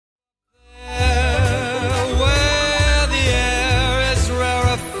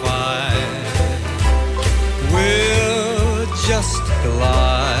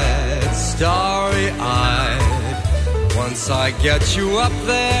get you up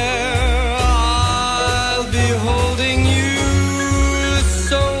there. I'll be holding you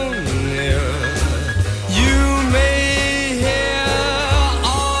so near. You may hear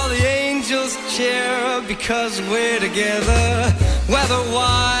all the angels cheer because we're together.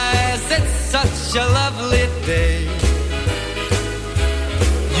 Weather-wise, it's such a lovely day.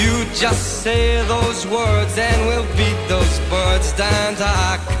 You just say those words and we'll beat those birds down to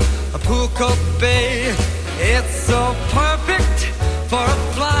Acapulco Bay. It's so perfect for a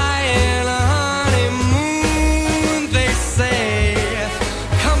fly in a honeymoon, they say.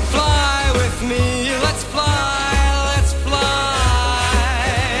 Come fly with me, let's fly, let's fly.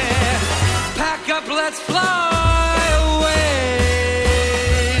 Pack up, let's fly away.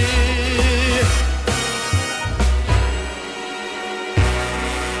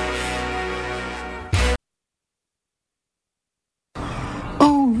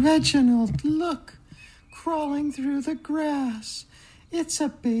 Oh, Reginald, look. Crawling through the grass. It's a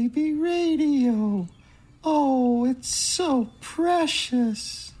baby radio. Oh, it's so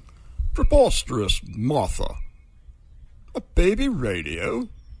precious. Preposterous, Martha. A baby radio?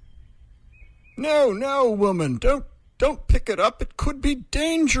 No, woman, don't pick it up. It could be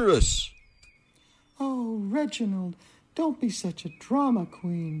dangerous. Oh, Reginald, don't be such a drama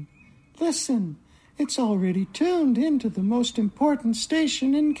queen. Listen, it's already tuned into the most important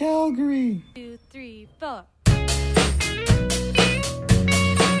station in Calgary. 2, 3, 4.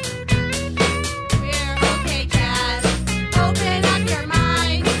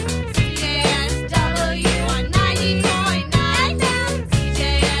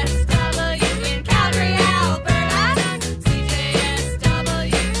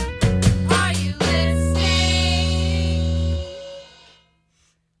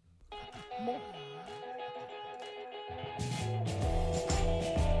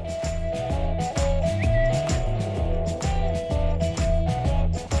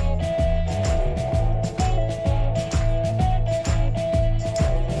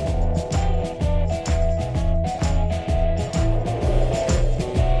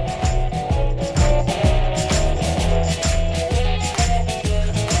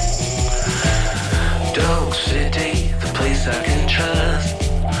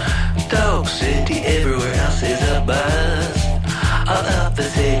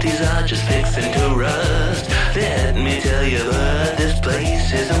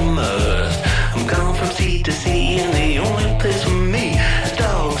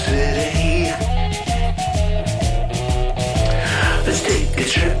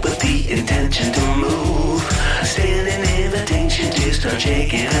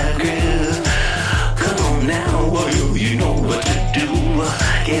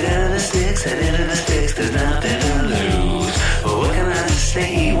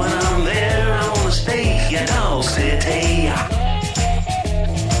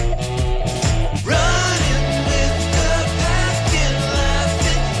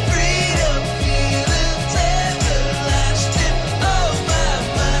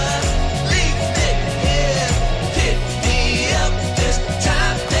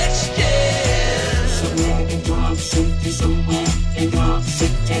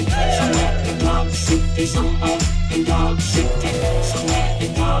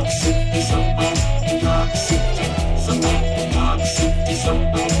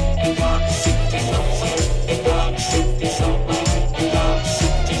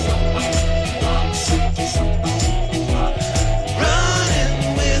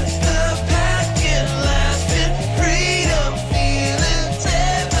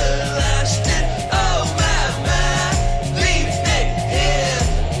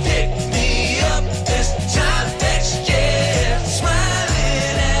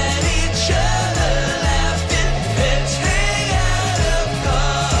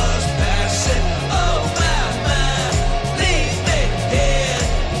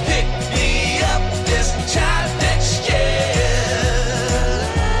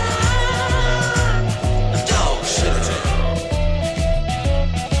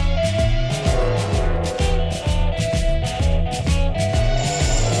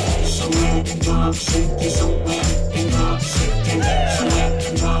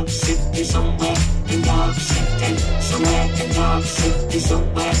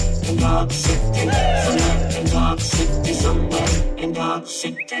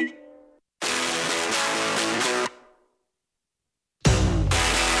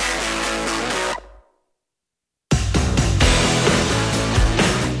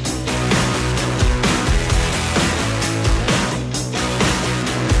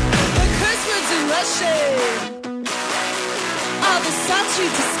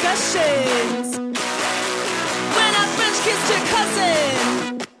 Discussions. When our French kiss your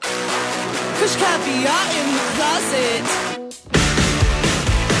cousin. Push caviar in the closet.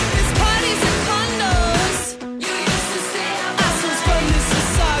 There's parties and condos. You used to say assholes from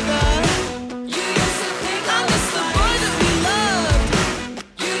Mississauga. You used to think I miss the boy that we loved.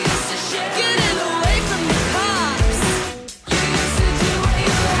 You used to share getting away from the cops. You used to do what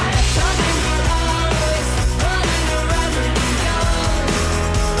you like, talking for hours, running around when you're young.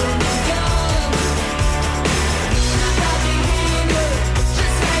 When you're young, you got behavior,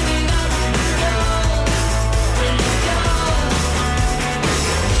 just hanging out when you're young. When you're young,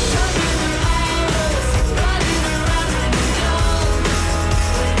 talking for hours, running around when you're young.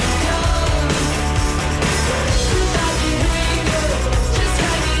 When you're young, you got behavior, just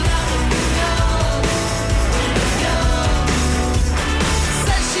hanging out when you're young. When you're young,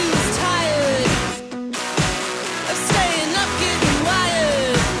 said she was tired of staying up getting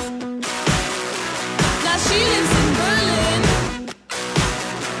wired. Now she lives in Berlin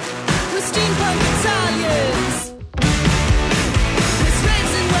with steampunk Italians. There's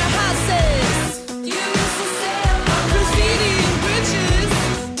raids in warehouses. You used to say about graffiti and bridges.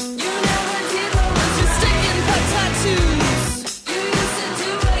 You never did what was your stick and put tattoos. You used to do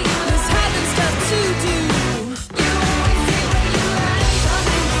what you was having stuff to do. You always did what you like,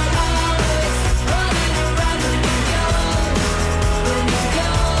 talking for hours, running around when you're young. When you're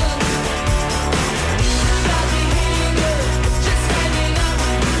young, you got behavior, just hanging out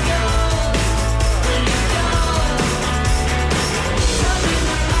when you're young. When you're young, talking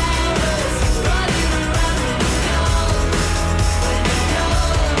for hours, running around when you're young. When you're young, you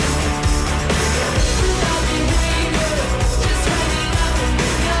got behavior, just hanging out when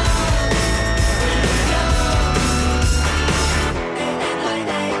you're young.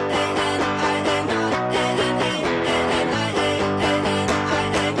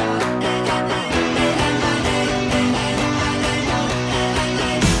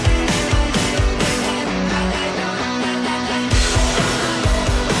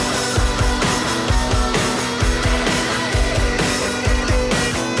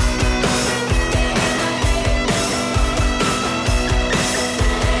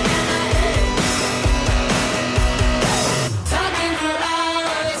 Talking for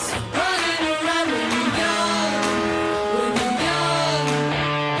hours, running around when you're young. When you're young,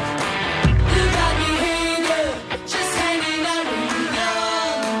 you got behavior, just hanging out when you're young.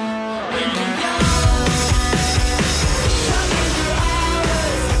 When you're young, talking for hours,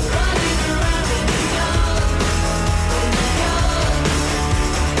 running around when you're young. When you're young, you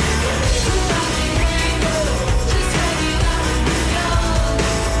got behavior, just hanging out when you're young.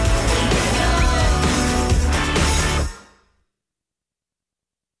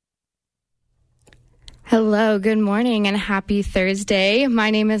 When you're young. Hello, good morning, and happy Thursday. My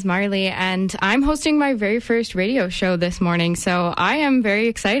name is Marley, and I'm hosting my very first radio show this morning, so I am very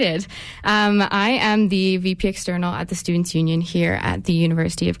excited. I am the VP External at the Students' Union here at the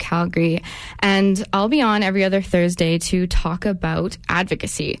University of Calgary, and I'll be on every other Thursday to talk about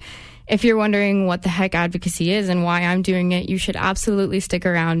advocacy. If you're wondering what the heck advocacy is and why I'm doing it, you should absolutely stick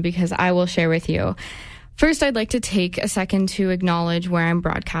around because I will share with you. First, I'd like to take a second to acknowledge where I'm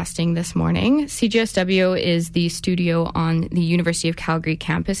broadcasting this morning. CJSW is the studio on the University of Calgary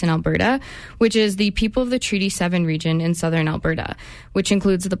campus in Alberta, which is the People of the Treaty 7 region in southern Alberta, which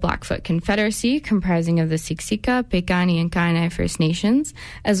includes the Blackfoot Confederacy, comprising of the Siksika, Piikani, and Kainai First Nations,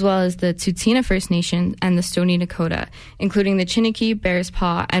 as well as the Tsuut'ina First Nation and the Stoney Nakoda, including the Chiniki,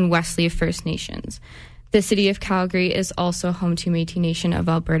 Bearspaw, and Wesley First Nations. The city of Calgary is also home to Métis Nation of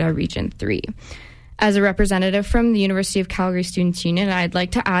Alberta Region 3. As a representative from the University of Calgary Students' Union, I'd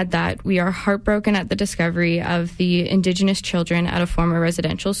like to add that we are heartbroken at the discovery of the Indigenous children at a former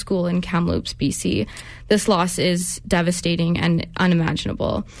residential school in Kamloops, BC. This loss is devastating and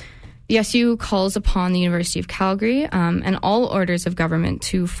unimaginable. The SU calls upon the University of Calgary and all orders of government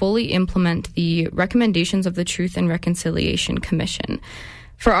to fully implement the recommendations of the Truth and Reconciliation Commission.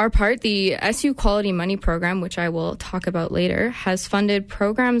 For our part, the SU Quality Money Program, which I will talk about later, has funded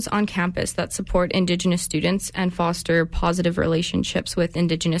programs on campus that support Indigenous students and foster positive relationships with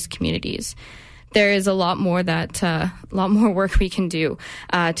Indigenous communities. There is a lot more work we can do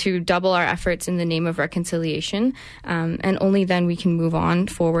to double our efforts in the name of reconciliation, and only then we can move on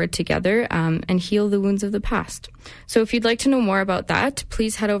forward together and heal the wounds of the past. So if you'd like to know more about that,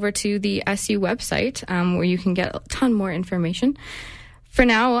 please head over to the SU website where you can get a ton more information. For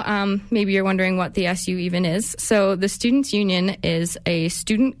now, maybe you're wondering what the SU even is. So the Students' Union is a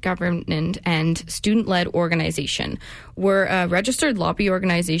student-governed and student-led organization. We're a registered lobby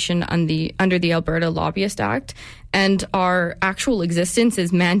organization under the Alberta Lobbyist Act, and our actual existence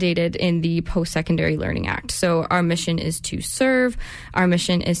is mandated in the Post-Secondary Learning Act. So our mission is to serve, our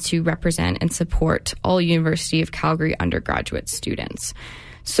mission is to represent and support all University of Calgary undergraduate students.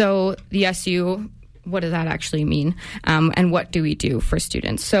 So the SU, what does that actually mean? And what do we do for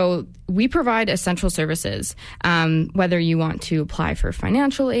students? So we provide essential services, whether you want to apply for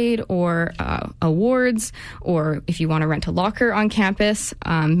financial aid or awards, or if you want to rent a locker on campus,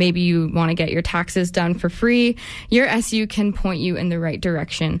 maybe you want to get your taxes done for free, your SU can point you in the right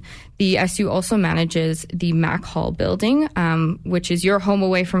direction. The SU also manages the Mac Hall building, which is your home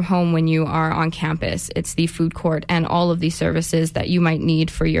away from home when you are on campus. It's the food court and all of the services that you might need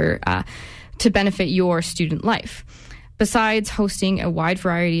for your to benefit your student life. Besides hosting a wide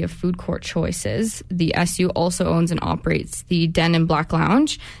variety of food court choices, the SU also owns and operates the Den and Black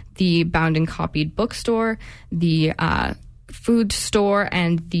Lounge, the Bound and Copied bookstore, the food store,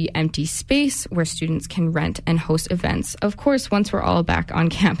 and the Empty Space, where students can rent and host events, of course, once we're all back on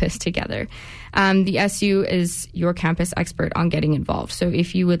campus together. The SU is your campus expert on getting involved. So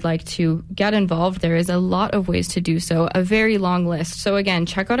if you would like to get involved, there is a lot of ways to do so, a very long list. So again,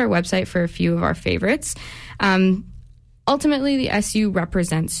 check out our website for a few of our favorites. Ultimately, the SU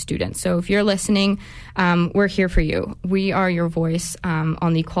represents students. So if you're listening, we're here for you. We are your voice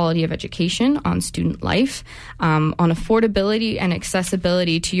on the quality of education, on student life, on affordability and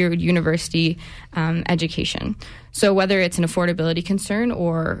accessibility to your university education. So whether it's an affordability concern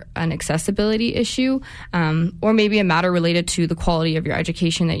or an accessibility issue, or maybe a matter related to the quality of your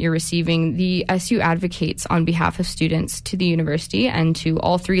education that you're receiving, the SU advocates on behalf of students to the university and to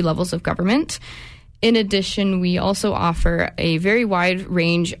all three levels of government. In addition, we also offer a very wide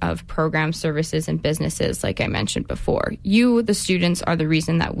range of programs, services, and businesses, like I mentioned before. You, the students, are the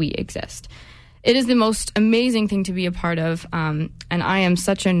reason that we exist. It is the most amazing thing to be a part of, and I am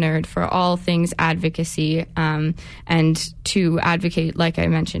such a nerd for all things advocacy and to advocate, like I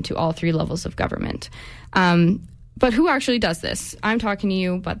mentioned, to all three levels of government. But who actually does this? I'm talking to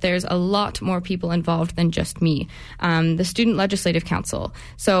you, but there's a lot more people involved than just me. The Student Legislative Council.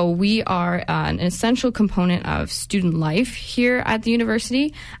 So we are an essential component of student life here at the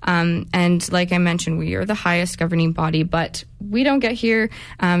university. And like I mentioned, we are the highest governing body, but we don't get here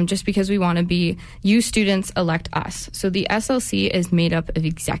just because we want to be. You students elect us. So the SLC is made up of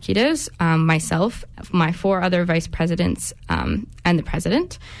executives, myself, my 4 other vice presidents, and the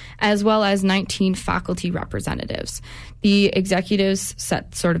president, as well as 19 faculty representatives. The executives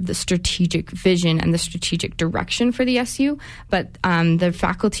set sort of the strategic vision and the strategic direction for the SU, but the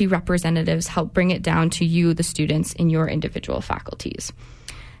faculty representatives help bring it down to you, the students, in your individual faculties.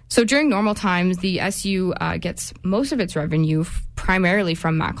 So during normal times, the SU gets most of its revenue primarily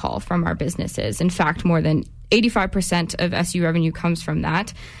from Mac Hall, from our businesses. In fact, more than 85% of SU revenue comes from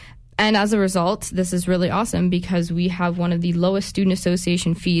that. And as a result, this is really awesome because we have one of the lowest student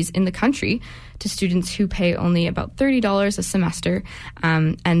association fees in the country to students who pay only about $30 a semester.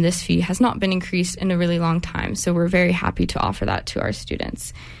 And this fee has not been increased in a really long time. So we're very happy to offer that to our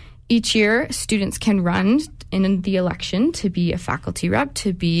students. Each year, students can run in the election to be a faculty rep,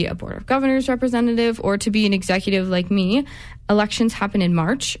 to be a Board of Governors representative, or to be an executive like me. Elections happen in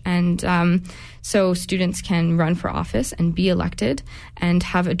March, and so students can run for office and be elected and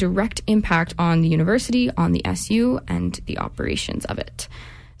have a direct impact on the university, on the SU, and the operations of it.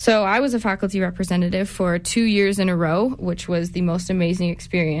 So I was a faculty representative for 2 years in a row, which was the most amazing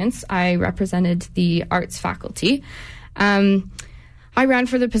experience. I represented the arts faculty. I ran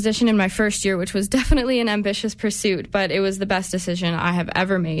for the position in my first year, which was definitely an ambitious pursuit, but it was the best decision I have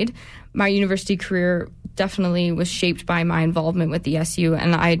ever made. My university career definitely was shaped by my involvement with the SU,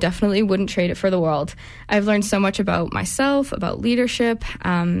 and I definitely wouldn't trade it for the world. I've learned so much about myself, about leadership,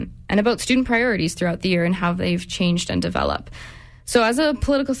 and about student priorities throughout the year and how they've changed and developed. So as a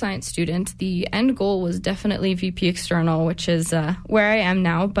political science student, the end goal was definitely VP External, which is where I am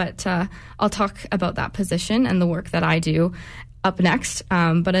now, but I'll talk about that position and the work that I do up next,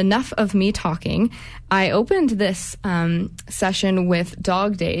 but enough of me talking. I opened this session with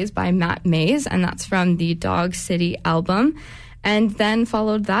Dog Days by Matt Mays, and that's from the Dog City album, and then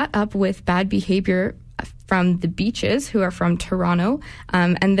followed that up with Bad Behavior from The Beaches, who are from Toronto,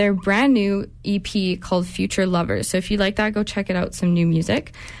 and their brand new EP called Future Lovers. So if you like that, go check it out, some new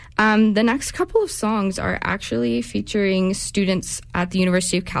music. The next couple of songs are actually featuring students at the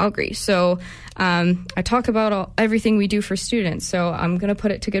University of Calgary. So I talk about everything we do for students. So I'm going to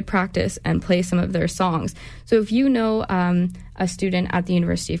put it to good practice and play some of their songs. So if you know a student at the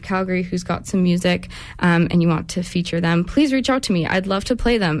University of Calgary who's got some music and you want to feature them, please reach out to me. I'd love to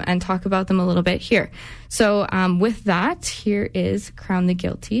play them and talk about them a little bit here. So with that, here is Crown the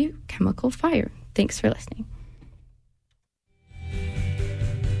Guilty, Chemical Fire. Thanks for listening.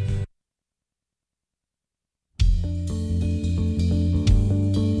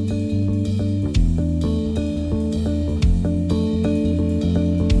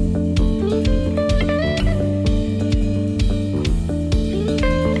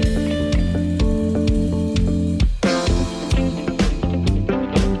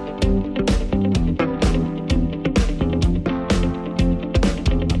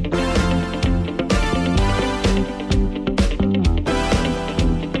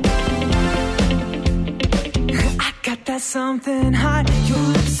 Something hot, your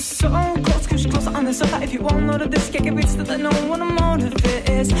lips are so close, cause you're closer on the sofa. If you won't know that this can't get reached, then know what a motive it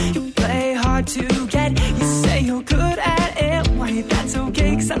is. You play hard to get, you say you're good at it. Why, that's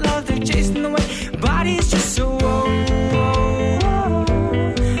okay, cause I love the chase in the way body's just so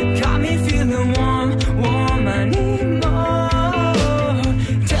got me feeling warm, warm, I need more.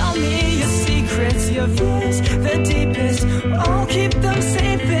 Tell me your secrets, your fears, the deepest. Oh, keep them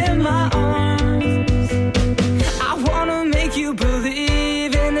safe in my arms. You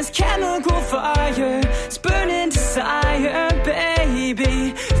believe in this chemical fire, it's burning desire,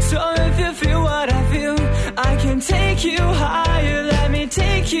 baby. So if you feel what I feel, I can take you higher. Let me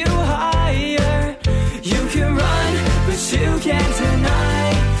take you higher. You can run, but you can't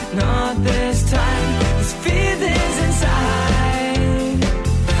deny. Not this time, these feelings inside.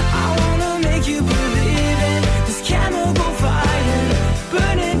 I wanna make you believe in this chemical fire,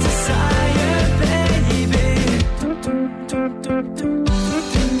 burning desire, baby.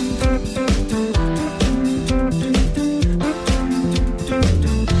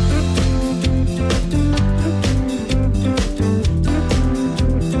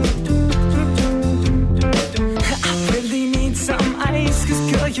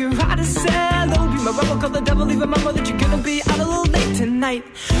 You're out of cello, be my rebel, call the devil, leave a mama that you're gonna be out a little late tonight.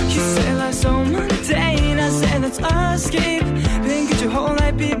 You say life's so mundane, I say let's escape. Then could your whole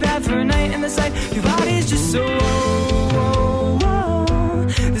life be bad for a night in the sight? Your body's just so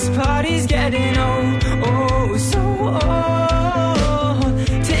this party's getting so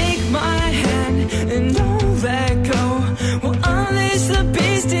take my hand and don't let go. We'll unleash the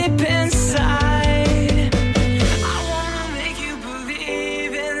beast deep inside. I wanna make you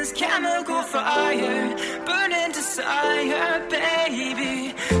believe in this chemical fire, burning desire,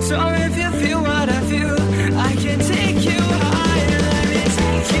 baby. So if you feel what I feel, I can take you higher. Let me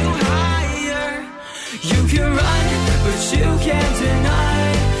take you higher. You can run, but you can't deny.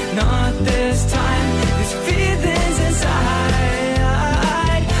 Not this time, these feelings inside.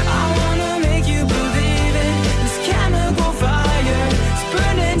 I wanna make you believe in this chemical fire, it's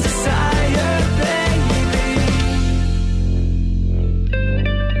burning desire, baby.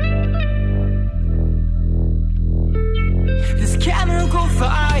 This chemical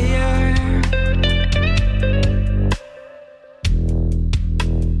fire.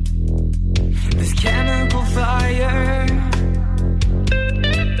 This chemical fire.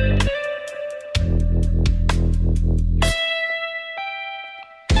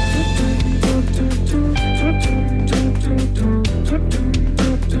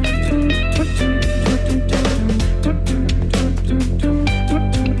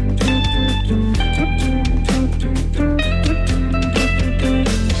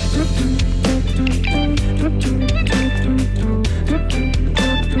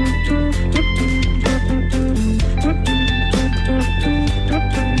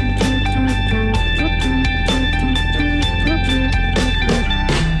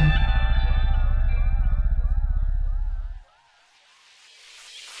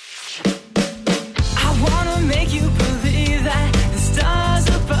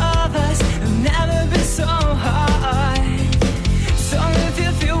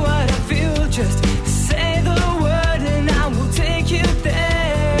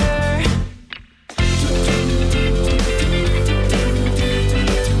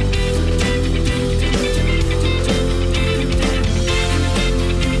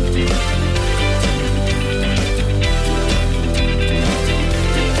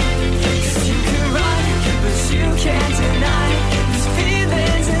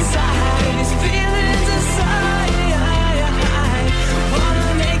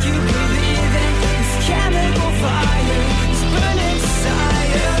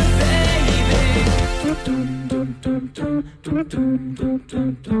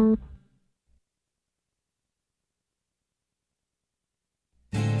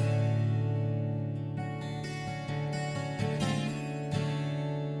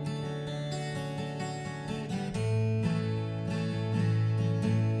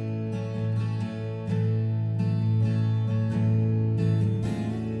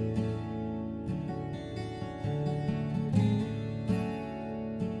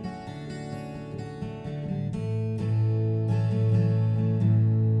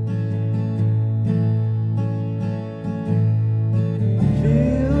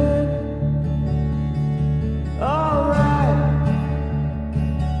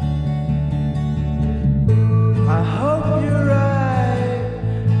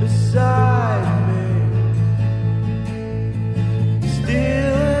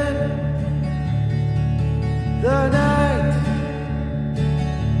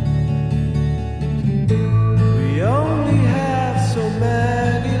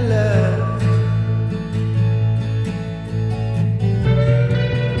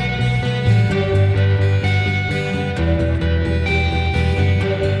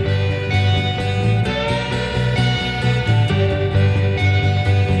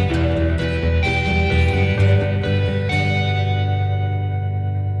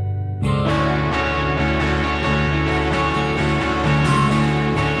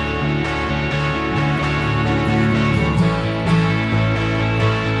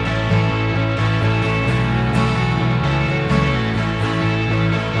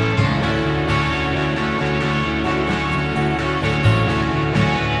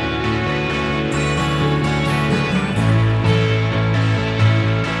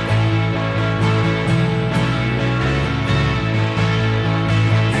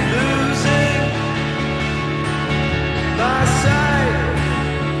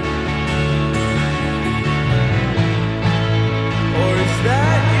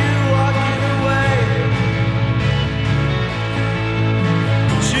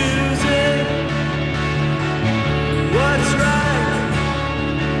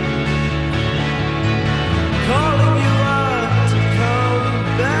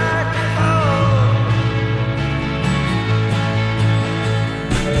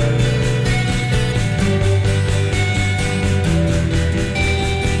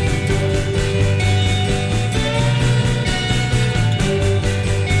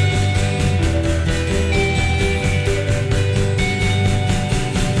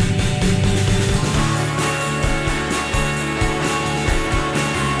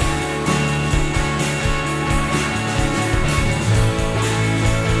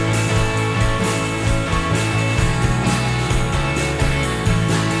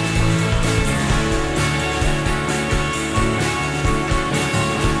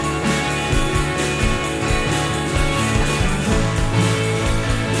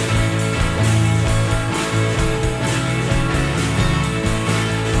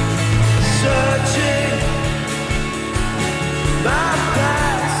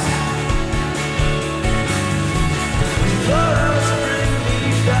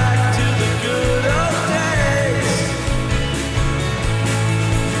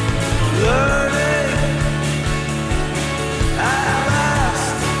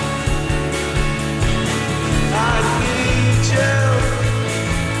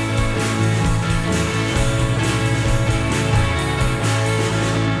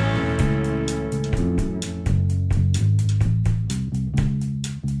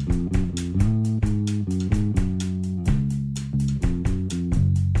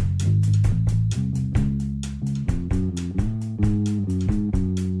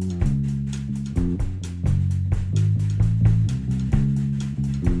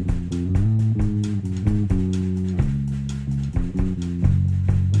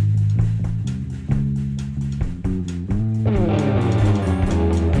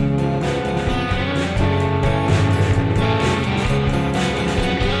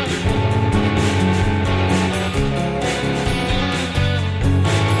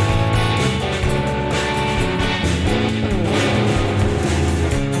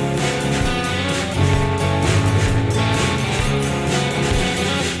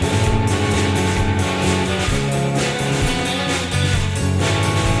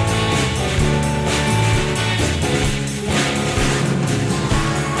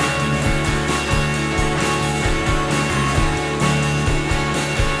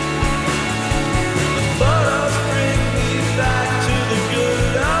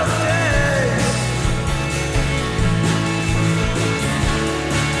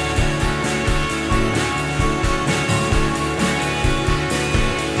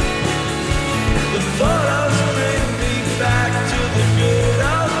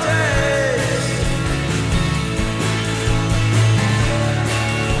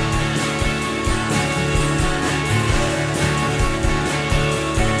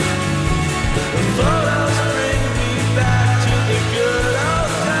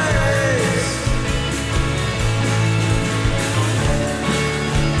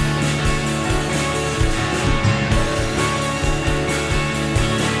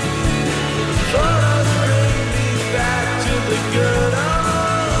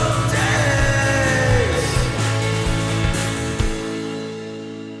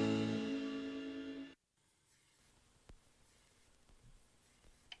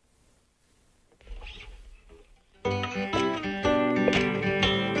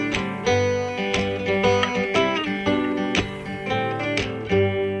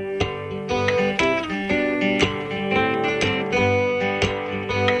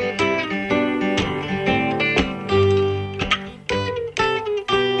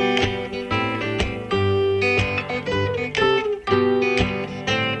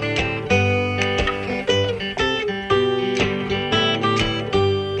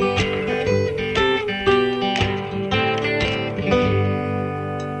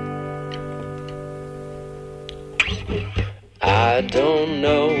 I don't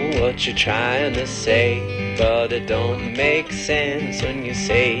know what you're trying to say, but it don't make sense when you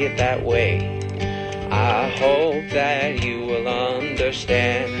say it that way. I hope that you will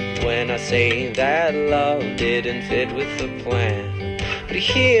understand when I say that love didn't fit with the plan. But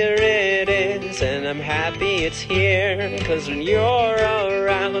here it is, and I'm happy it's here, 'cause when you're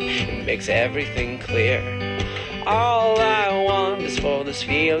around, it makes everything clear. All I want is for this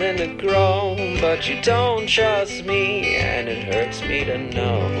feeling to grow, but you don't trust me, and it hurts me to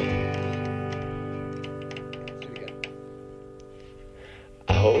know.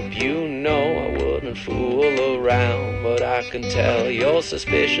 I hope you know I wouldn't fool around, but I can tell you're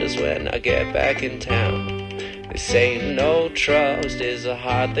suspicious when I get back in town. They say no trust is a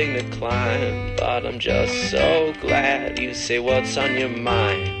hard thing to climb, but I'm just so glad you say what's on your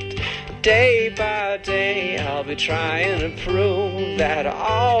mind. Day by day I'll be trying to prove that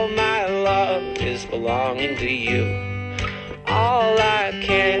all my love is belonging to you. All I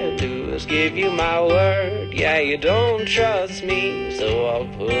can do is give you my word. Yeah, you don't trust me, so I'll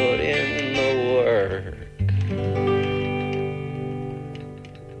put in the work.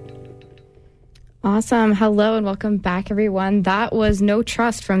 Awesome. Hello and welcome back, everyone. That was No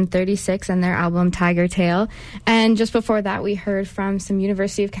Trust from 36 and their album Tiger Tail. And just before that, we heard from some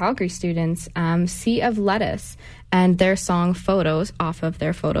University of Calgary students, Sea of Lettuce, and their song Photos off of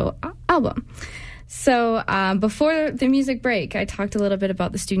their photo album. So before the music break, I talked a little bit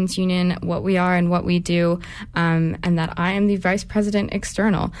about the Students' Union, what we are and what we do, and that I am the Vice President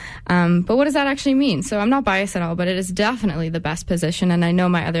External. But what does that actually mean? So I'm not biased at all, but it is definitely the best position, and I know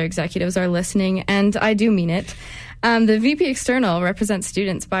my other executives are listening, and I do mean it. The VP External represents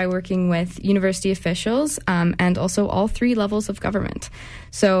students by working with university officials and also all three levels of government.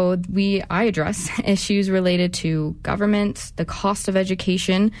 So I address issues related to government, the cost of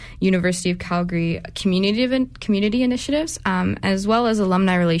education, University of Calgary community initiatives, as well as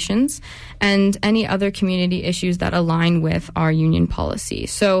alumni relations and any other community issues that align with our union policy.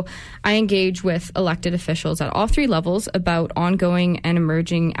 So I engage with elected officials at all three levels about ongoing and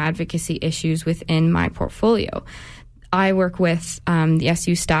emerging advocacy issues within my portfolio. I work with the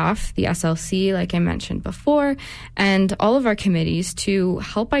SU staff, the SLC, like I mentioned before, and all of our committees to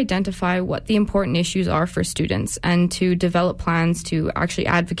help identify what the important issues are for students and to develop plans to actually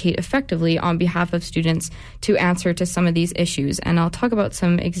advocate effectively on behalf of students to answer to some of these issues. And I'll talk about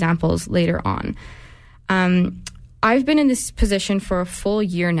some examples later on. I've been in this position for a full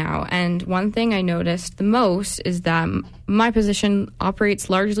year now, and one thing I noticed the most is that my position operates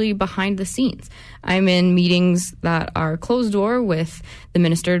largely behind the scenes. I'm in meetings that are closed door with the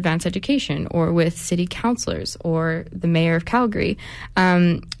Minister of Advanced Education or with city councillors or the Mayor of Calgary.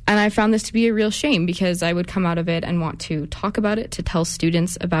 And I found this to be a real shame because I would come out of it and want to talk about it, to tell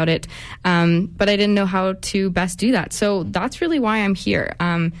students about it, but I didn't know how to best do that. So that's really why I'm here.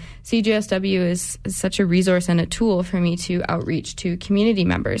 CJSW is such a resource and a tool for me to outreach to community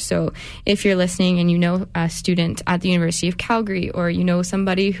members. So if you're listening and you know a student at the University of Calgary, or you know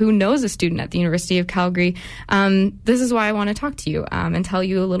somebody who knows a student at the University of Calgary, this is why I want to talk to you and tell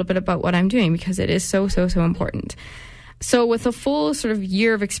you a little bit about what I'm doing, because it is so important. So with a full sort of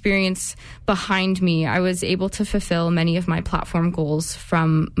year of experience behind me, I was able to fulfill many of my platform goals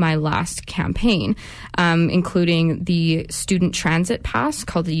from my last campaign, including the student transit pass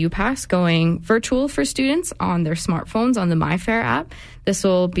called the UPass, going virtual for students on their smartphones on the MyFair app. This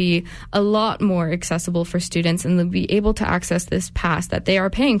will be a lot more accessible for students, and they'll be able to access this pass that they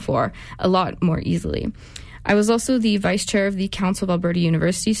are paying for a lot more easily. I was also the vice chair of the Council of Alberta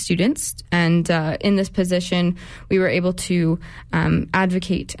University Students, and in this position, we were able to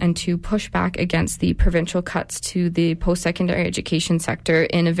advocate and to push back against the provincial cuts to the post-secondary education sector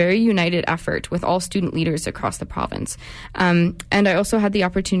in a very united effort with all student leaders across the province. And I also had the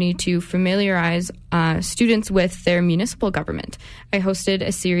opportunity to familiarize students with their municipal government. I hosted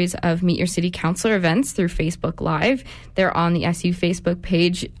a series of Meet Your City Councillor events through Facebook Live. They're on the SU Facebook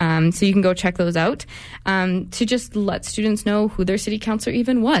page, so you can go check those out. To just let students know who their city councillor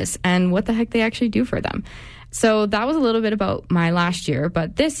even was and what the heck they actually do for them. So that was a little bit about my last year,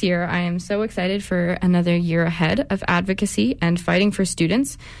 but this year I am so excited for another year ahead of advocacy and fighting for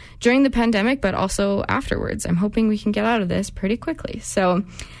students during the pandemic, but also afterwards. I'm hoping we can get out of this pretty quickly. So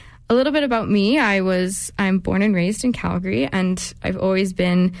a little bit about me. I'm born and raised in Calgary, and I've always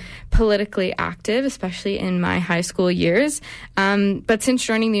been politically active, especially in my high school years. But since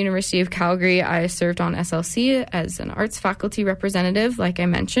joining the University of Calgary, I served on SLC as an arts faculty representative, like I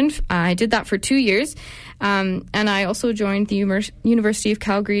mentioned. I did that for 2 years. And I also joined the University of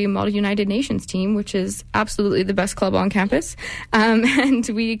Calgary Model United Nations team, which is absolutely the best club on campus. And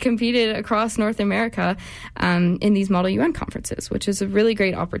we competed across North America in these Model UN conferences, which is a really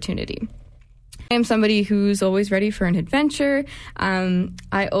great opportunity. I am somebody who's always ready for an adventure.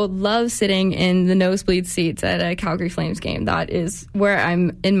 I love sitting in the nosebleed seats at a Calgary Flames game. That is where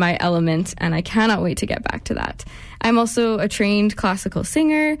I'm in my element, and I cannot wait to get back to that. I'm also a trained classical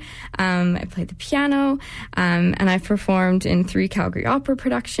singer. I play the piano, and I've performed in 3 Calgary opera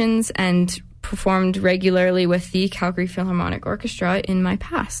productions and performed regularly with the Calgary Philharmonic Orchestra in my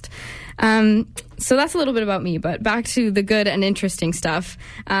past. So that's a little bit about me, but back to the good and interesting stuff.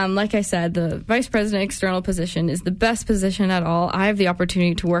 Like I said, the Vice President external position is the best position at all. I have the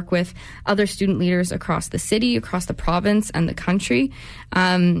opportunity to work with other student leaders across the city, across the province, and the country.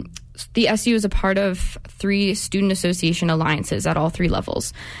 The SU is a part of 3 student association alliances at all 3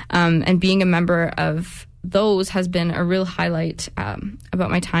 levels. And being a member of those has been a real highlight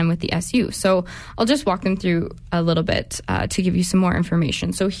about my time with the SU. So I'll just walk them through a little bit to give you some more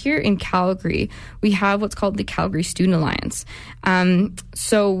information. So here in Calgary, we have what's called the Calgary Student Alliance.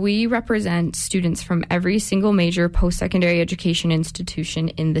 So we represent students from every single major post-secondary education institution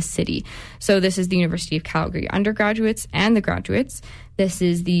in the city. So this is the University of Calgary undergraduates and the graduates. This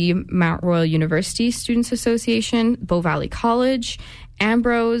is the Mount Royal University Students Association, Bow Valley College,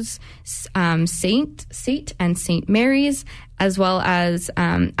 Ambrose, Saint and St. Mary's, as well as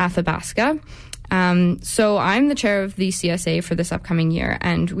Athabasca. So I'm the chair of the CSA for this upcoming year,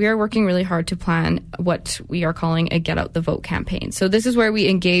 and we are working really hard to plan what we are calling a Get Out the Vote campaign. So this is where we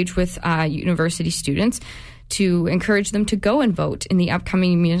engage with university students to encourage them to go and vote in the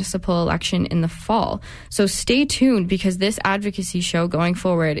upcoming municipal election in the fall. So stay tuned, because this advocacy show going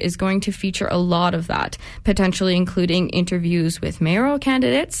forward is going to feature a lot of that, potentially including interviews with mayoral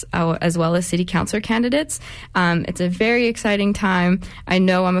candidates as well as city councilor candidates. It's a very exciting time. I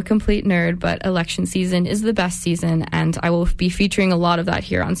know I'm a complete nerd, but election season is the best season, and I will be featuring a lot of that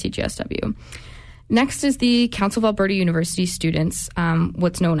here on CJSW. Next is the Council of Alberta University Students,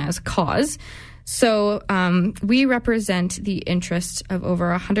 what's known as CAUSE. So we represent the interests of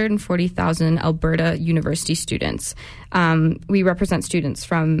over 140,000 Alberta university students. We represent students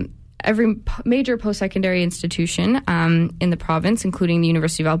from every major post-secondary institution in the province, including the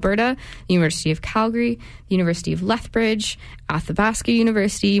University of Alberta, the University of Calgary, the University of Lethbridge, Athabasca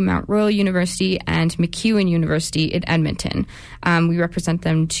University, Mount Royal University, and MacEwan University in Edmonton. We represent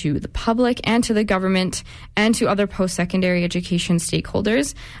them to the public and to the government and to other post-secondary education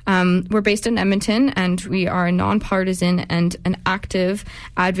stakeholders. We're based in Edmonton, and we are a nonpartisan and an active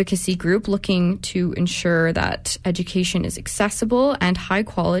advocacy group looking to ensure that education is accessible and high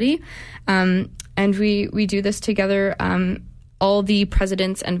quality. And we do this together. All the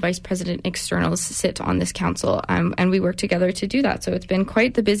presidents and vice president externals sit on this council, and we work together to do that. So it's been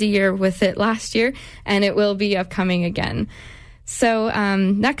quite the busy year with it last year, and it will be upcoming again. So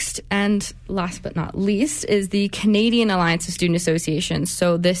next and last but not least is the Canadian Alliance of Student Associations.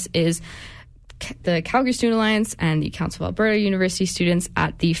 So this is the Calgary Student Alliance and the Council of Alberta University students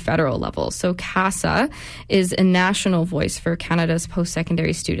at the federal level. So CASA is a national voice for Canada's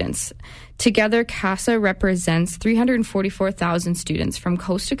post-secondary students. Together, CASA represents 344,000 students from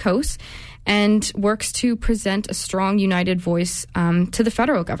coast to coast and works to present a strong, united voice to the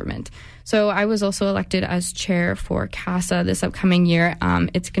federal government. So I was also elected as chair for CASA this upcoming year.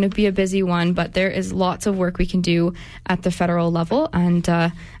 It's going to be a busy one, but there is lots of work we can do at the federal level, and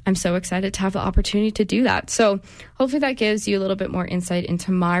I'm so excited to have the opportunity to do that. So hopefully that gives you a little bit more insight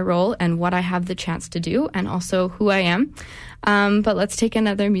into my role and what I have the chance to do, and also who I am. But let's take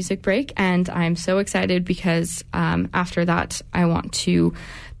another music break, and I'm so excited because after that I want to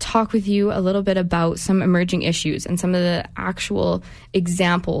talk with you a little bit about some emerging issues and some of the actual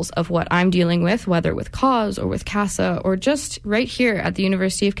examples of what I'm dealing with, whether with CAUSE or with CASA or just right here at the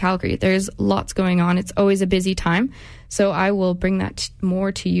University of Calgary. There's lots going on. It's always a busy time. So I will bring that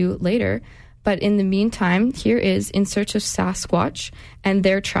more to you later. But in the meantime, here is In Search of Sasquatch and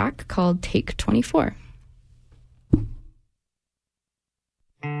their track called Take 24.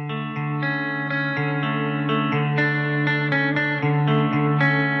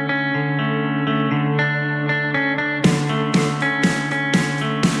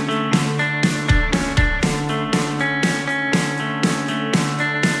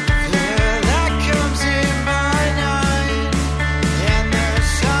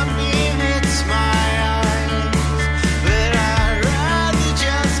 Some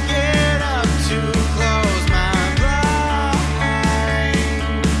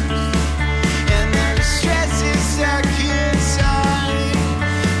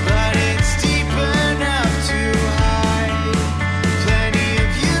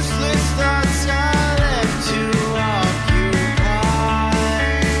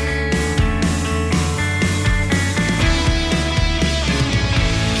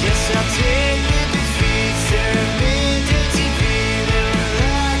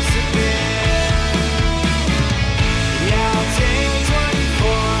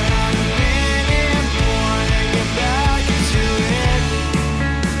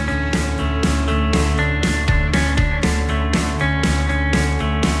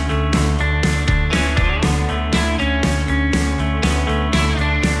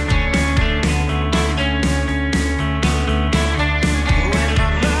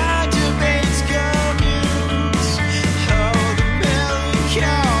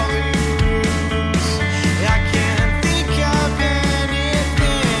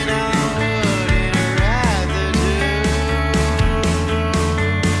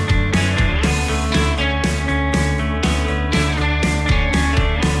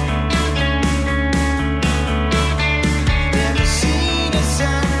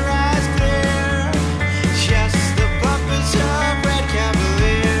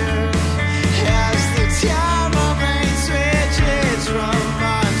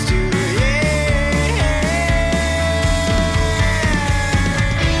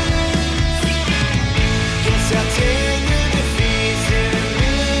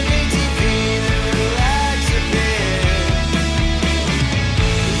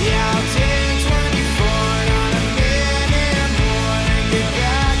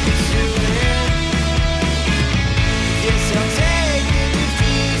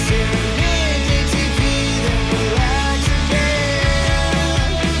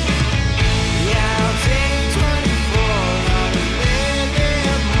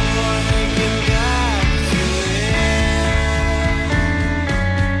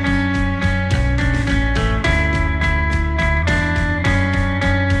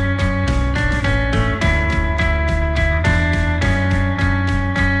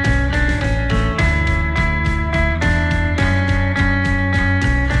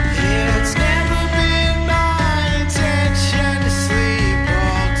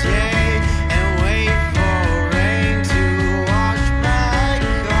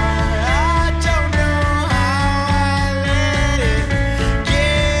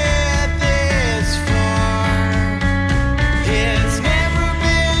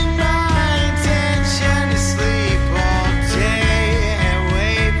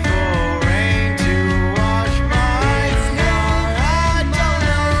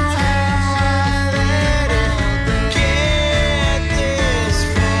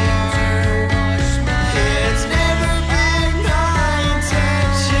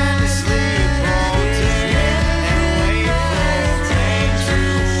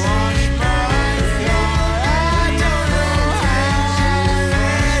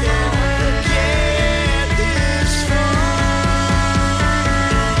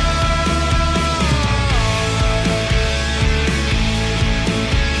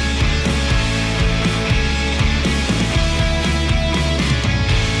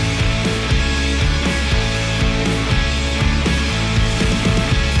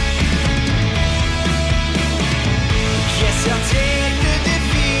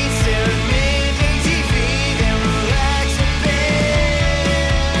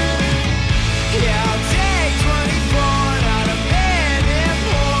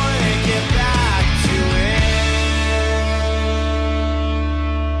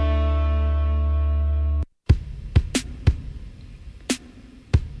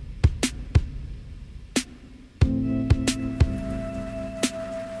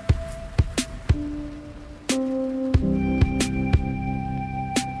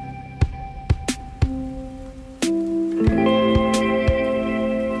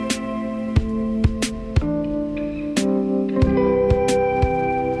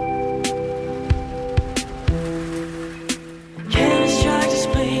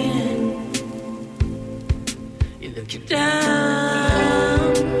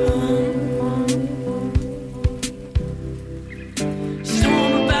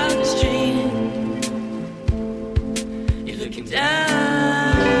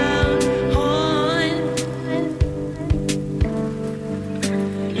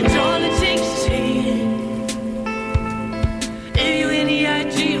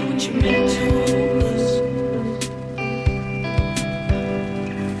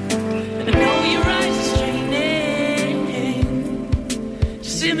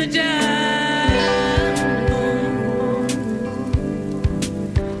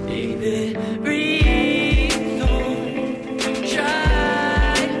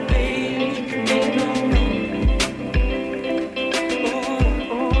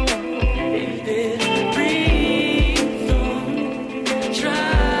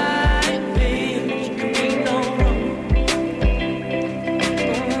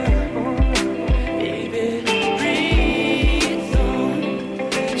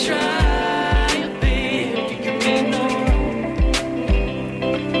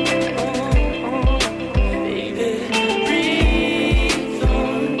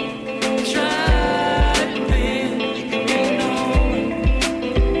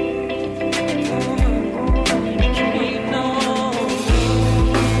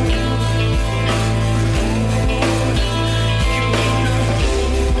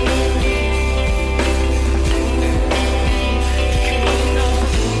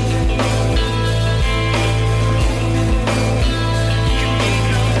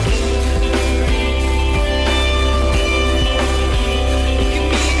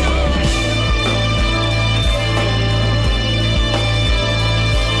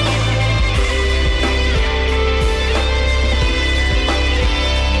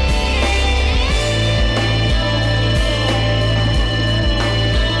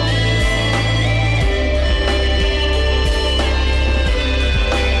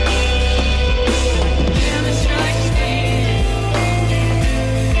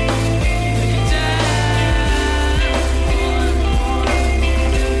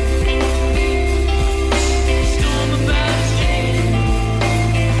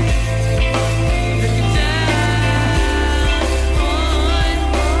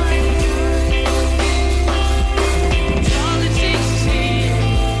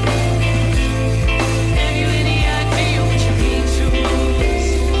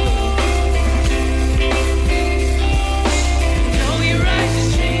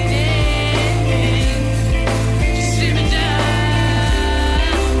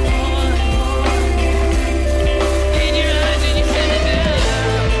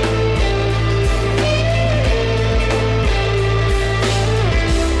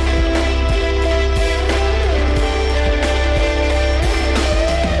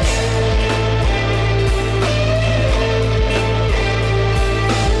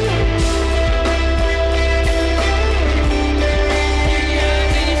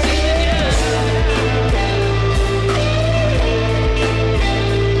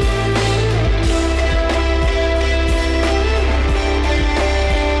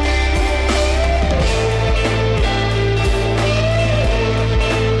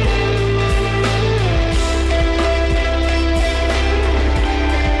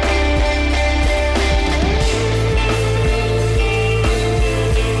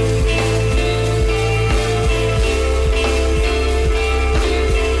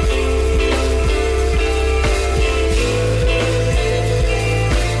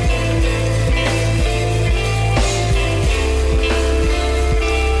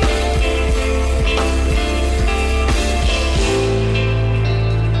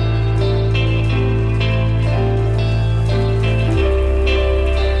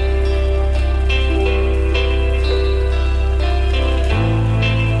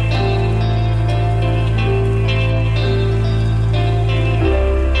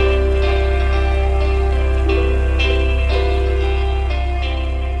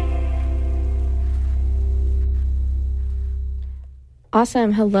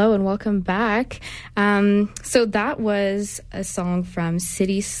Awesome. Hello and welcome back. So that was a song from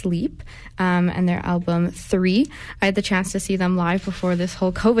City Sleep and their album 3. I had the chance to see them live before this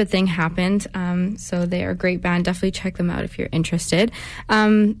whole COVID thing happened. So they are a great band. Definitely check them out if you're interested.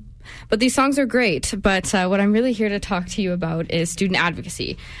 But these songs are great. But what I'm really here to talk to you about is student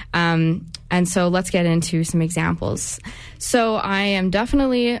advocacy. And so let's get into some examples. So I am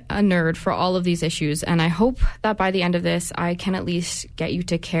definitely a nerd for all of these issues, and I hope that by the end of this, I can at least get you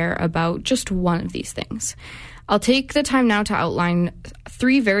to care about just one of these things. I'll take the time now to outline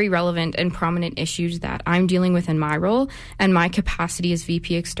 3 very relevant and prominent issues that I'm dealing with in my role and my capacity as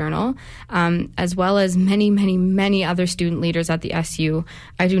VP External, as well as many, many, many other student leaders at the SU.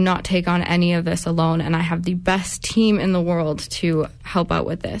 I do not take on any of this alone, and I have the best team in the world to help out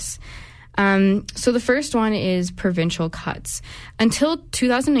with this. So the first one is provincial cuts. Until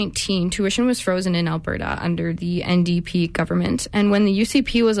 2019, tuition was frozen in Alberta under the NDP government. And when the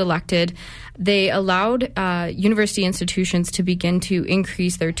UCP was elected, they allowed university institutions to begin to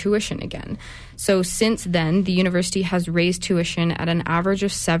increase their tuition again. So since then, the university has raised tuition at an average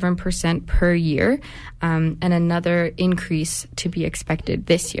of 7% per year, and another increase to be expected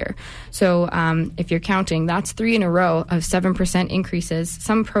this year. So if you're counting, that's 3 in a row of 7% increases.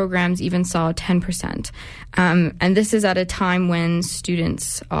 Some programs even saw 10%. And this is at a time when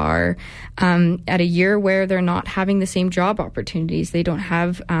students are at a year where they're not having the same job opportunities. They don't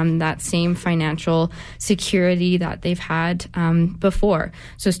have that same financial security that they've had before.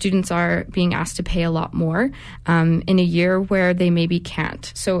 So students are being asked to pay a lot more in a year where they maybe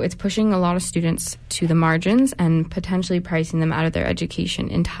can't. So it's pushing a lot of students to the margins and potentially pricing them out of their education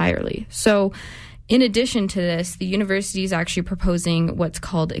entirely. So in addition to this, the university is actually proposing what's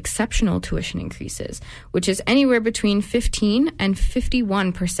called exceptional tuition increases, which is anywhere between 15 and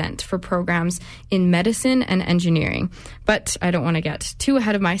 51% for programs in medicine and engineering. But I don't want to get too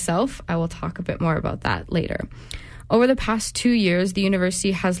ahead of myself. I will talk a bit more about that later. Over the past 2 years, the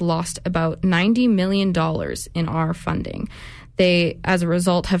university has lost about $90 million in our funding. They, as a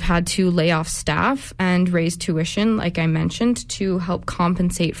result, have had to lay off staff and raise tuition, like I mentioned, to help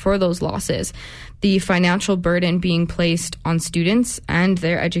compensate for those losses. The financial burden being placed on students and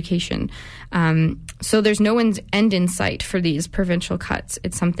their education. So there's no end in sight for these provincial cuts.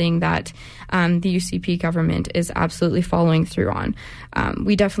 It's something that the UCP government is absolutely following through on.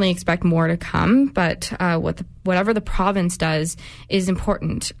 We definitely expect more to come, but whatever the province does is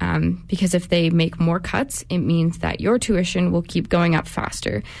important because if they make more cuts, it means that your tuition will keep going up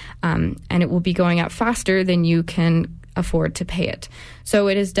faster, and it will be going up faster than you can afford to pay it. So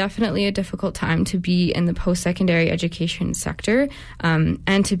it is definitely a difficult time to be in the post-secondary education sector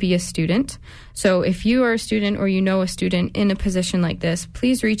and to be a student. So if you are a student or you know a student in a position like this,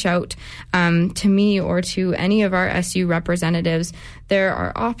 please reach out to me or to any of our SU representatives. There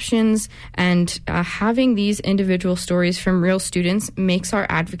are options, and having these individual stories from real students makes our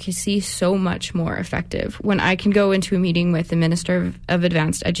advocacy so much more effective. When I can go into a meeting with the Minister of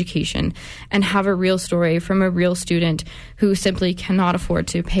Advanced Education and have a real story from a real student who simply cannot afford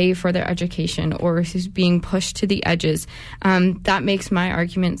to pay for their education or who's being pushed to the edges, that makes my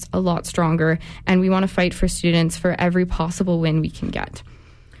arguments a lot stronger, and we want to fight for students for every possible win we can get.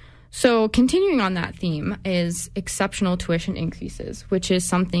 So continuing on that theme is exceptional tuition increases, which is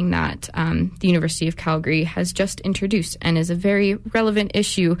something that the University of Calgary has just introduced and is a very relevant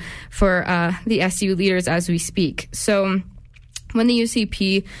issue for the SU leaders as we speak. So when the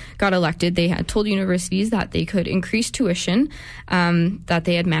UCP got elected, they had told universities that they could increase tuition that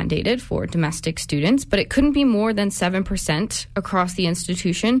they had mandated for domestic students, but it couldn't be more than 7% across the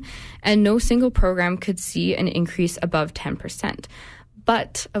institution, and no single program could see an increase above 10%.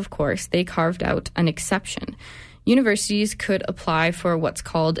 But, of course, they carved out an exception. Universities could apply for what's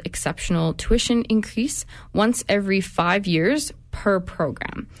called exceptional tuition increase once every 5 years per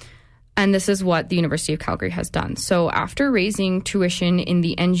program. And this is what the University of Calgary has done. So after raising tuition in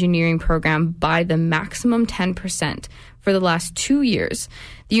the engineering program by the maximum 10% for the last 2 years,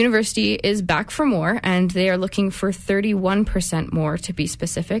 the university is back for more, and they are looking for 31% more, to be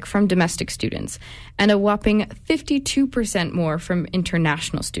specific, from domestic students, and a whopping 52% more from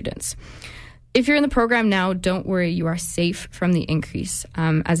international students. If you're in the program now, don't worry, you are safe from the increase,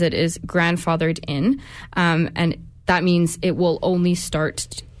 as it is grandfathered in, and that means it will only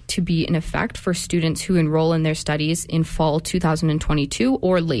start to be in effect for students who enroll in their studies in fall 2022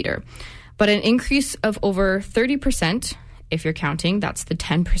 or later. But an increase of over 30%, if you're counting, that's the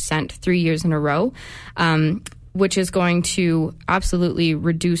 10% 3 years in a row, which is going to absolutely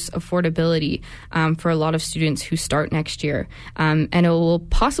reduce affordability for a lot of students who start next year. And it will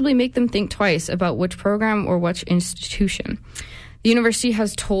possibly make them think twice about which program or which institution. The university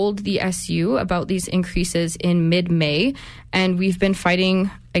has told the SU about these increases in mid-May, and we've been fighting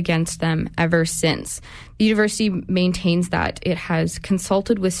against them ever since. The university maintains that it has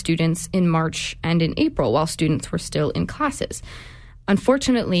consulted with students in March and in April while students were still in classes.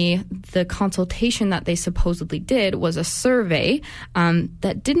 Unfortunately, the consultation that they supposedly did was a survey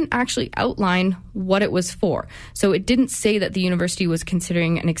that didn't actually outline what it was for. So it didn't say that the university was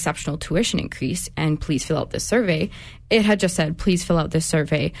considering an exceptional tuition increase and please fill out this survey. It had just said, please fill out this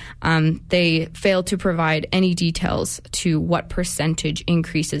survey. They failed to provide any details to what percentage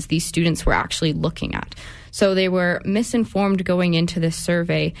increases these students were actually looking at. So they were misinformed going into this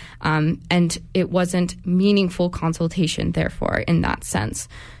survey, and it wasn't meaningful consultation, therefore, in that sense.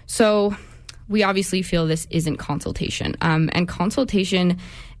 So we obviously feel this isn't consultation, and consultation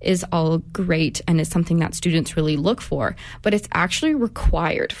is all great and is something that students really look for, but it's actually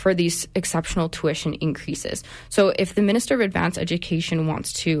required for these exceptional tuition increases. So if the Minister of Advanced Education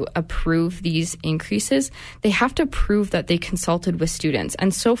wants to approve these increases, they have to prove that they consulted with students.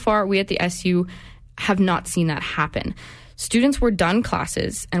 And so far, we at the SU have not seen that happen. Students were done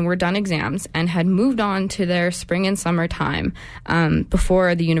classes and were done exams and had moved on to their spring and summer time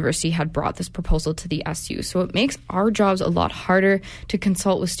before the university had brought this proposal to the SU. So it makes our jobs a lot harder to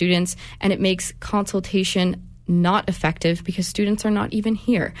consult with students, and it makes consultation not effective because students are not even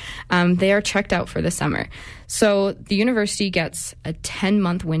here. They are checked out for the summer. So the university gets a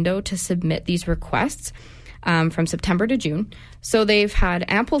 10-month window to submit these requests from September to June. So they've had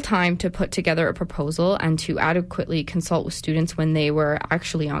ample time to put together a proposal and to adequately consult with students when they were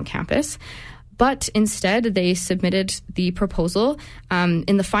actually on campus. But instead, they submitted the proposal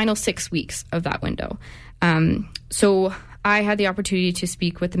in the final 6 weeks of that window. So I had the opportunity to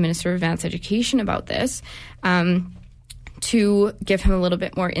speak with the Minister of Advanced Education about this, to give him a little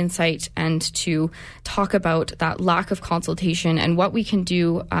bit more insight and to talk about that lack of consultation and what we can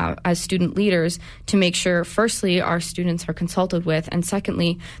do as student leaders to make sure, firstly, our students are consulted with, and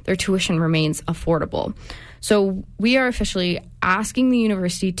secondly, their tuition remains affordable. So we are officially asking the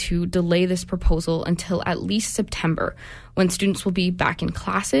university to delay this proposal until at least September, when students will be back in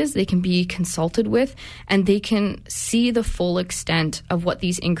classes, they can be consulted with, and they can see the full extent of what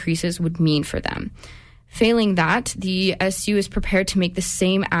these increases would mean for them. Failing that, the SU is prepared to make the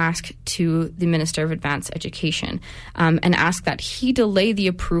same ask to the Minister of Advanced Education and ask that he delay the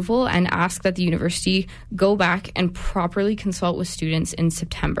approval and ask that the university go back and properly consult with students in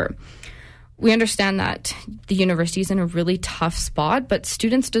September. We understand that the university is in a really tough spot, but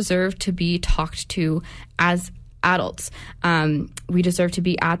students deserve to be talked to as adults. We deserve to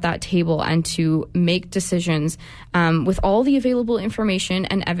be at that table and to make decisions with all the available information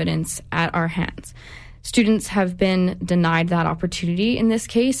and evidence at our hands. Students have been denied that opportunity in this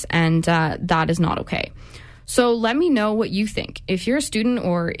case, and that is not okay. So let me know what you think. If you're a student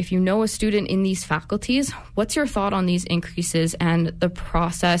or if you know a student in these faculties, what's your thought on these increases and the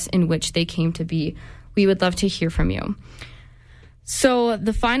process in which they came to be? We would love to hear from you. So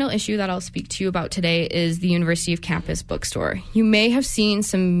the final issue that I'll speak to you about today is the University of Campus bookstore. You may have seen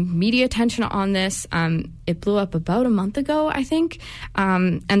some media attention on this. It blew up about a month ago, I think,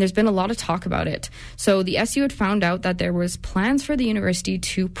 and there's been a lot of talk about it. So the SU had found out that there was plans for the university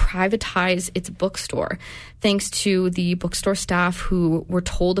to privatize its bookstore, thanks to the bookstore staff who were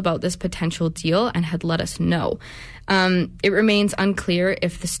told about this potential deal and had let us know. It remains unclear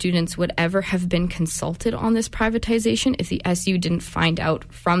if the students would ever have been consulted on this privatization if the SU didn't find out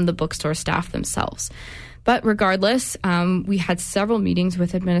from the bookstore staff themselves. But regardless, we had several meetings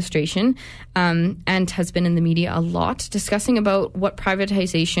with administration and has been in the media a lot discussing about what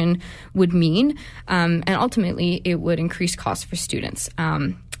privatization would mean, and ultimately it would increase costs for students.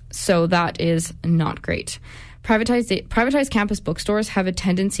 So that is not great. Privatized campus bookstores have a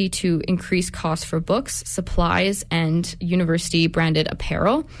tendency to increase costs for books, supplies, and university-branded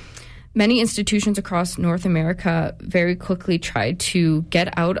apparel. Many institutions across North America very quickly tried to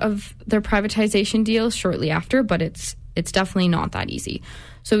get out of their privatization deals shortly after, but it's definitely not that easy.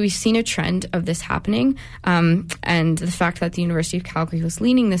 So we've seen a trend of this happening, and the fact that the University of Calgary was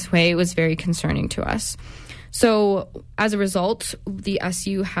leaning this way was very concerning to us. So as a result, the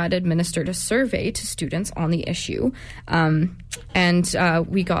SU had administered a survey to students on the issue, and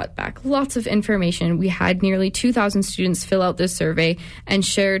we got back lots of information. We had nearly 2,000 students fill out this survey and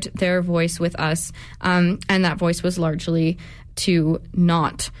shared their voice with us, and that voice was largely to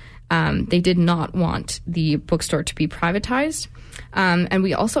not. They did not want the bookstore to be privatized, and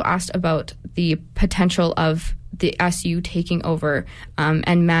we also asked about the potential of the SU taking over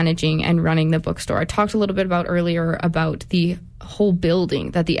and managing and running the bookstore. I talked a little bit about earlier about the whole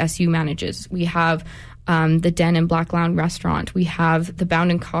building that the SU manages. We have the Den and Black Lounge restaurant. We have the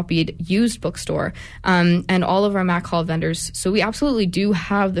Bound and Copied used bookstore, and all of our Mac Hall vendors. So we absolutely do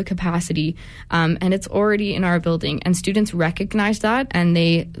have the capacity, and it's already in our building. And students recognize that, and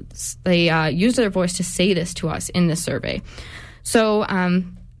they use their voice to say this to us in this survey. So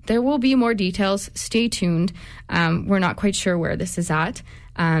there will be more details. Stay tuned. We're not quite sure where this is at.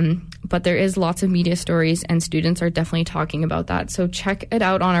 But there is lots of media stories, and students are definitely talking about that. So check it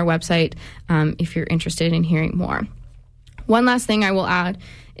out on our website if you're interested in hearing more. One last thing I will add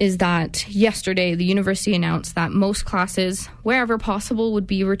is that yesterday the university announced that most classes, wherever possible, would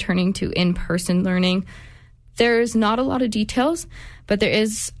be returning to in-person learning. There's not a lot of details, but there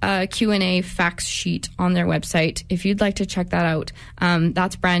is a Q&A facts sheet on their website. If you'd like to check that out,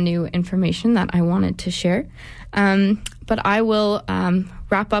 that's brand new information that I wanted to share. But I will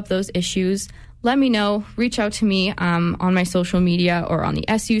wrap up those issues. Let me know. Reach out to me on my social media or on the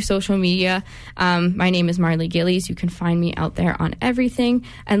SU social media. My name is Marley Gillies. You can find me out there on everything.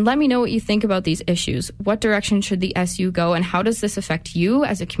 And let me know what you think about these issues. What direction should the SU go, and how does this affect you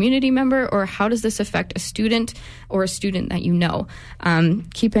as a community member, or how does this affect a student or a student that you know?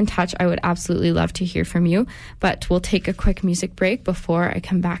 Keep in touch. I would absolutely love to hear from you. But we'll take a quick music break before I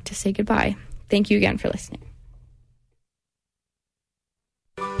come back to say goodbye. Thank you again for listening.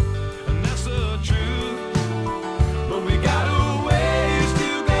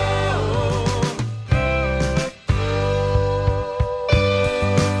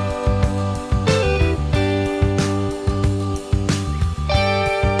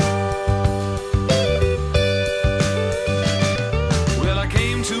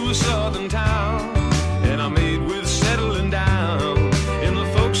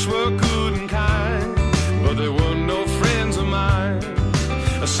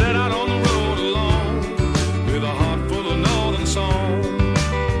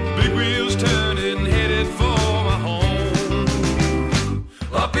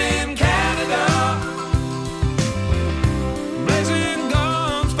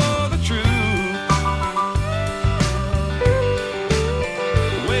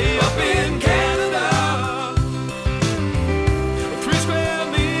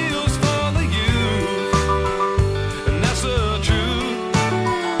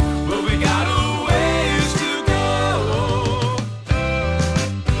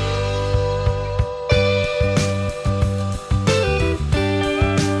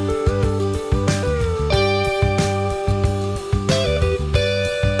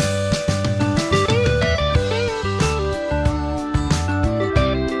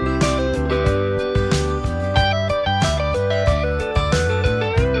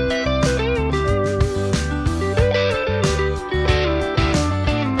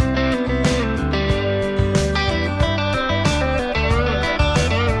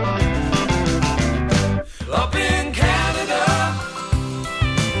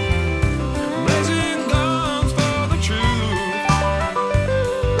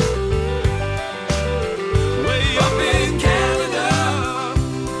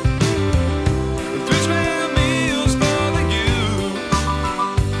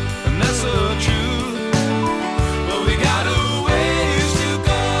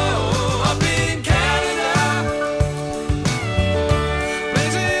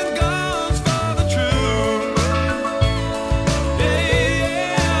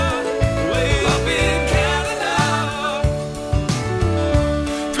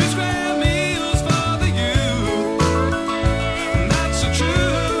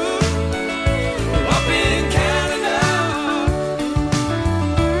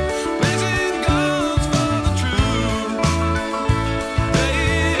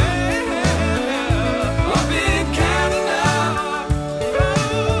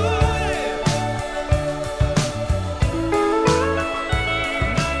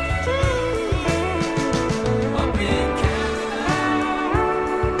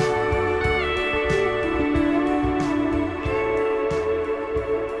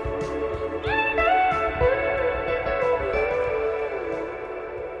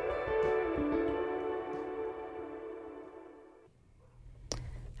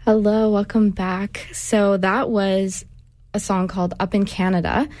 Hello, welcome back. So that was a song called Up in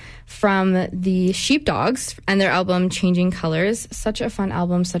Canada from the Sheepdogs and their album Changing Colors. Such a fun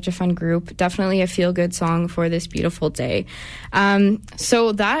album, such a fun group. Definitely a feel-good song for this beautiful day.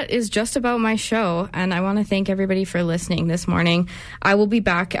 So that is just about my show, and I want to thank everybody for listening this morning. I will be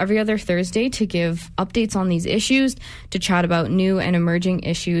back every other Thursday to give updates on these issues, to chat about new and emerging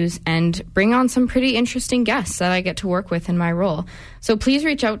issues, and bring on some pretty interesting guests that I get to work with in my role. So please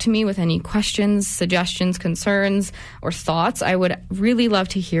reach out to me with any questions, suggestions, concerns, or thoughts. I would really love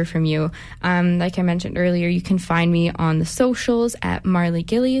to hear from you. Like I mentioned earlier, you can find me on the socials at Marley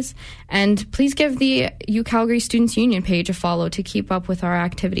Gillies, and please give the UCalgary Students Union page a follow to keep up with our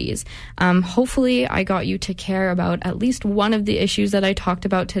activities. Hopefully I got you to care about at least one of the issues that I talked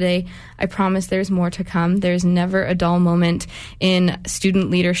about today. I promise there's more to come. There's never a dull moment in student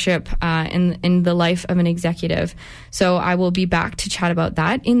leadership in the life of an executive. So I will be back to chat about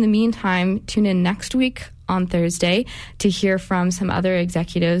that. In the meantime, tune in next week on Thursday to hear from some other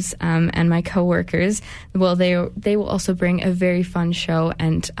executives and my coworkers. Well, they will also bring a very fun show,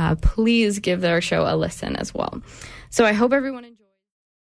 and please give their show a listen as well. So I hope everyone enjoys.